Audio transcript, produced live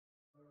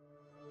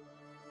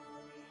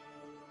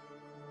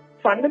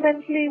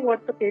fundamentally,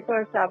 what the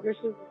paper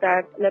establishes is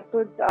that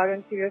leopards are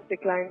in serious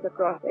declines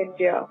across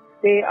India.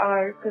 They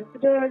are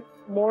considered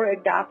more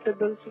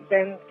adaptable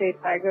than, say,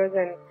 tigers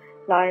and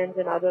lions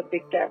and other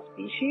big cat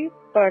species.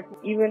 But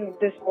even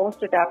this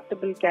most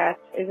adaptable cat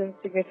is in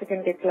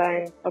significant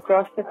decline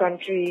across the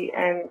country.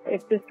 And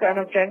if this kind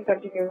of trend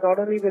continues, not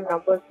only will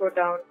numbers go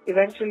down,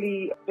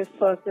 eventually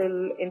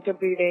dispersal,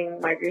 interbreeding,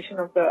 migration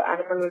of the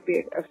animal will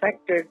be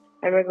affected,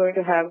 and we're going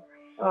to have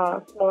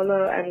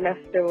smaller and less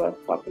diverse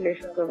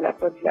populations of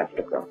leopards left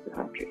across the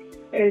country.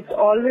 It's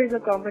always a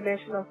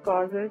combination of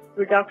causes: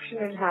 reduction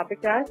in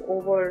habitat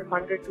over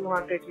 100 to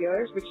 200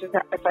 years, which has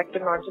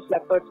affected not just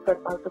leopards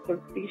but multiple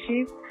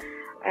species.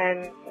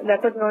 And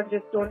leopards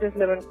don't just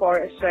live in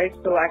forests, right?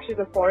 So actually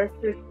the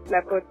forested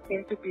leopards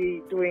seem to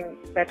be doing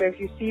better. If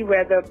you see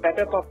where the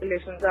better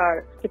populations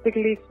are,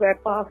 typically where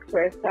parks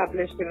were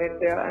established in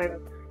India,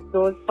 and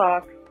those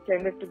parks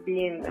tended to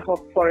be in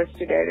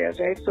forested areas,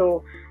 right?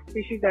 So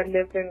species that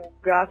lived in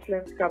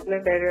grassland,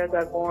 scrubland areas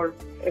are more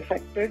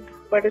affected.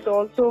 But it's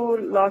also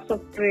loss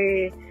of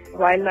prey,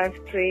 wildlife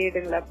trade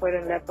in leopard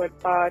and leopard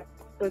parts.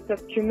 So it's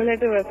a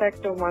cumulative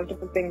effect of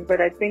multiple things.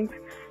 But I think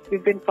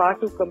we've been far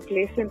too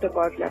complacent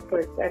about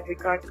leopards, and we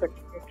can't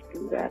continue to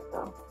do that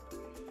now.